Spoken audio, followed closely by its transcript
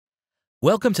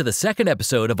Welcome to the second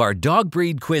episode of our Dog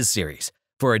Breed Quiz series.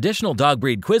 For additional Dog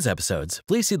Breed Quiz episodes,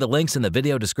 please see the links in the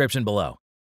video description below.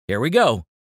 Here we go.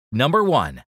 Number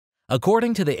 1.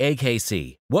 According to the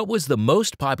AKC, what was the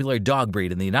most popular dog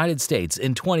breed in the United States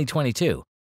in 2022?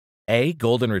 A.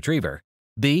 Golden Retriever,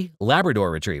 B. Labrador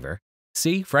Retriever,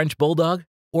 C. French Bulldog,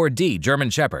 or D.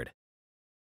 German Shepherd?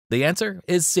 The answer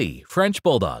is C. French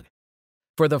Bulldog.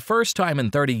 For the first time in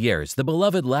 30 years, the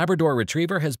beloved Labrador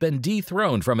Retriever has been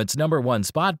dethroned from its number 1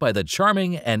 spot by the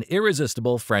charming and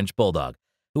irresistible French Bulldog,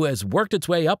 who has worked its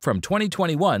way up from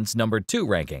 2021's number 2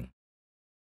 ranking.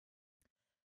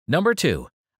 Number 2.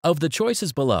 Of the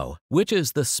choices below, which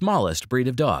is the smallest breed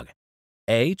of dog?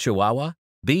 A. Chihuahua,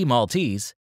 B.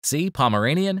 Maltese, C.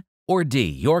 Pomeranian, or D.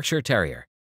 Yorkshire Terrier?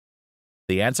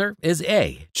 The answer is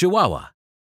A. Chihuahua.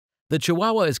 The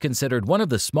Chihuahua is considered one of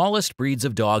the smallest breeds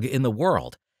of dog in the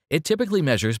world. It typically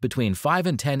measures between 5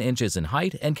 and 10 inches in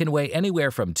height and can weigh anywhere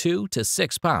from 2 to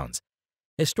 6 pounds.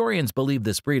 Historians believe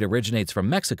this breed originates from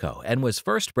Mexico and was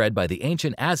first bred by the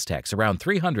ancient Aztecs around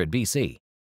 300 BC.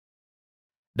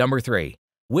 Number 3.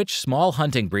 Which small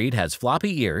hunting breed has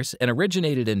floppy ears and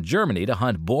originated in Germany to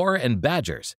hunt boar and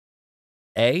badgers?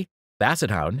 A. Basset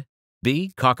Hound,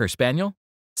 B. Cocker Spaniel,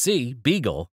 C.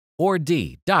 Beagle, or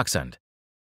D. Dachshund?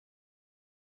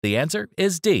 The answer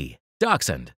is D.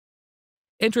 Dachshund.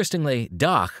 Interestingly,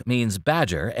 Dach means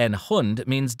badger and Hund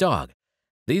means dog.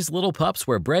 These little pups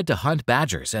were bred to hunt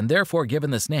badgers and therefore given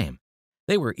this name.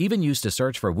 They were even used to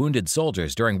search for wounded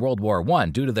soldiers during World War I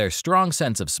due to their strong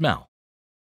sense of smell.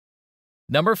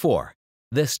 Number 4.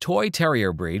 This toy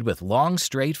terrier breed with long,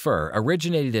 straight fur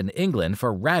originated in England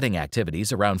for ratting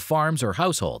activities around farms or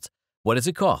households. What is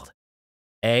it called?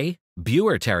 A.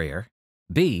 Buer Terrier,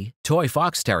 B. Toy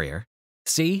Fox Terrier,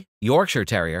 C. Yorkshire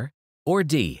Terrier, or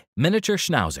D. Miniature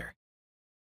Schnauzer?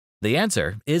 The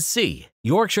answer is C.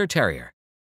 Yorkshire Terrier.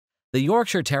 The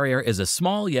Yorkshire Terrier is a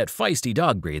small yet feisty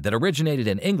dog breed that originated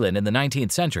in England in the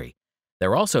 19th century.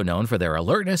 They're also known for their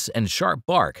alertness and sharp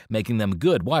bark, making them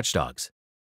good watchdogs.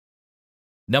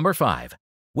 Number 5.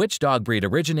 Which dog breed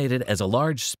originated as a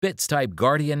large Spitz-type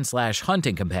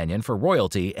guardian/hunting companion for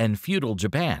royalty in feudal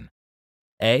Japan?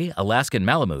 A. Alaskan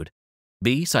Malamute,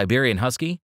 B. Siberian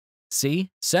Husky, C.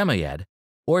 Samoyed,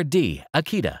 or D.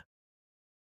 Akita?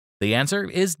 The answer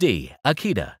is D.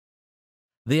 Akita.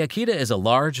 The Akita is a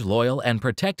large, loyal, and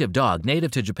protective dog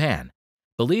native to Japan.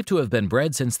 Believed to have been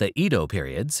bred since the Edo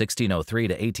period, 1603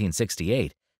 to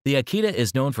 1868, the Akita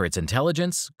is known for its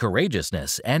intelligence,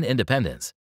 courageousness, and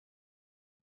independence.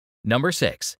 Number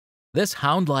 6. This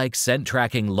hound-like,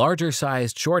 scent-tracking,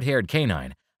 larger-sized, short-haired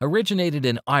canine originated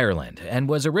in Ireland and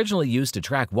was originally used to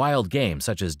track wild game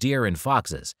such as deer and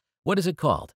foxes. What is it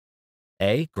called?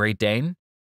 A. Great Dane,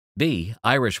 B.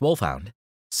 Irish Wolfhound,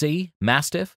 C.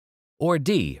 Mastiff, or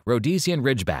D. Rhodesian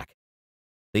Ridgeback?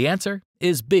 The answer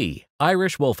is B.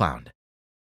 Irish Wolfhound.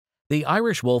 The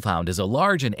Irish Wolfhound is a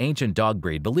large and ancient dog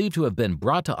breed believed to have been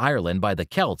brought to Ireland by the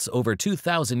Celts over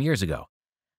 2,000 years ago.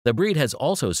 The breed has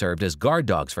also served as guard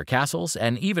dogs for castles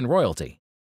and even royalty.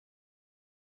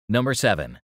 Number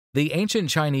 7. The ancient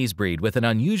Chinese breed with an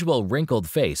unusual wrinkled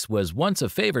face was once a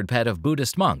favored pet of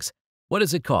Buddhist monks. What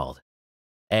is it called?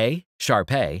 A.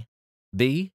 Shar-Pei,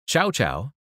 B. Chow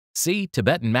Chow, C.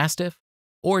 Tibetan Mastiff,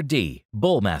 or D.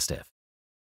 Bull Mastiff?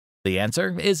 The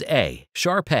answer is A.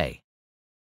 Shar-Pei.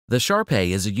 The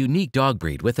Shar-Pei is a unique dog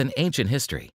breed with an ancient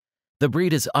history. The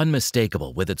breed is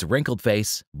unmistakable with its wrinkled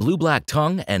face, blue-black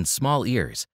tongue, and small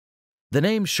ears. The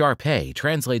name Shar-Pei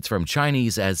translates from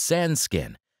Chinese as sand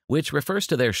skin, which refers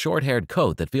to their short-haired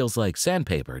coat that feels like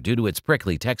sandpaper due to its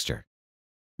prickly texture.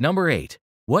 Number 8.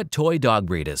 What toy dog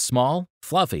breed is small,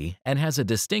 fluffy, and has a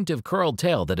distinctive curled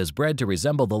tail that is bred to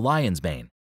resemble the lion's mane?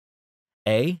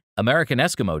 A. American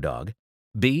Eskimo Dog,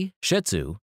 B. Shih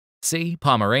Tzu, C.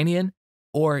 Pomeranian,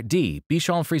 or D.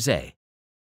 Bichon Frise?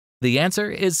 The answer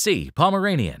is C.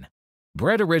 Pomeranian.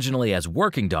 Bred originally as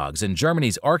working dogs in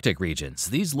Germany's Arctic regions,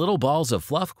 these little balls of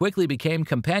fluff quickly became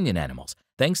companion animals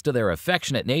thanks to their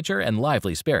affectionate nature and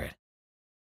lively spirit.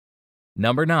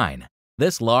 Number 9.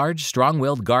 This large,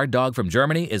 strong-willed guard dog from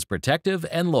Germany is protective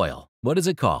and loyal. What is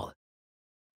it called?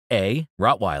 A.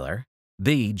 Rottweiler,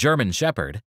 B. German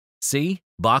Shepherd, C.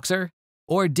 Boxer,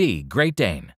 or D. Great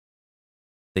Dane?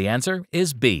 The answer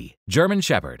is B. German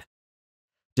Shepherd.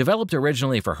 Developed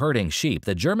originally for herding sheep,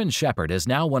 the German Shepherd is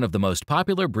now one of the most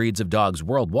popular breeds of dogs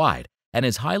worldwide and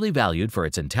is highly valued for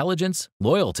its intelligence,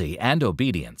 loyalty, and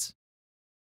obedience.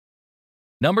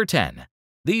 Number 10.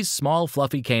 These small,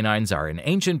 fluffy canines are an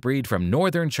ancient breed from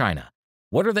northern China.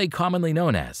 What are they commonly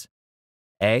known as?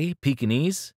 A.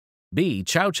 Pekingese, B.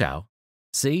 Chow Chow,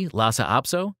 C. Lhasa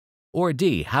Apso, or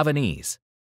D. Havanese?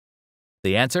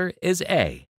 The answer is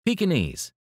A.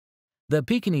 Pekingese. The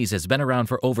Pekingese has been around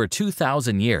for over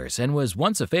 2,000 years and was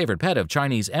once a favorite pet of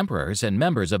Chinese emperors and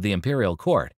members of the imperial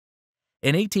court.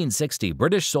 In 1860,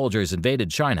 British soldiers invaded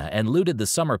China and looted the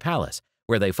Summer Palace,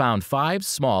 where they found 5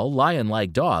 small,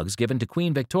 lion-like dogs given to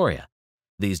Queen Victoria.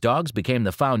 These dogs became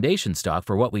the foundation stock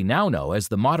for what we now know as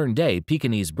the modern-day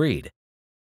Pekingese breed.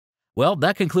 Well,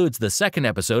 that concludes the second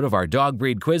episode of our dog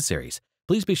breed quiz series.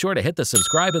 Please be sure to hit the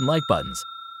subscribe and like buttons.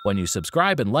 When you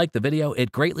subscribe and like the video,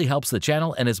 it greatly helps the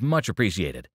channel and is much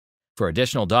appreciated. For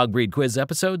additional dog breed quiz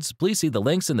episodes, please see the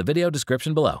links in the video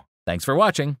description below. Thanks for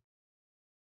watching.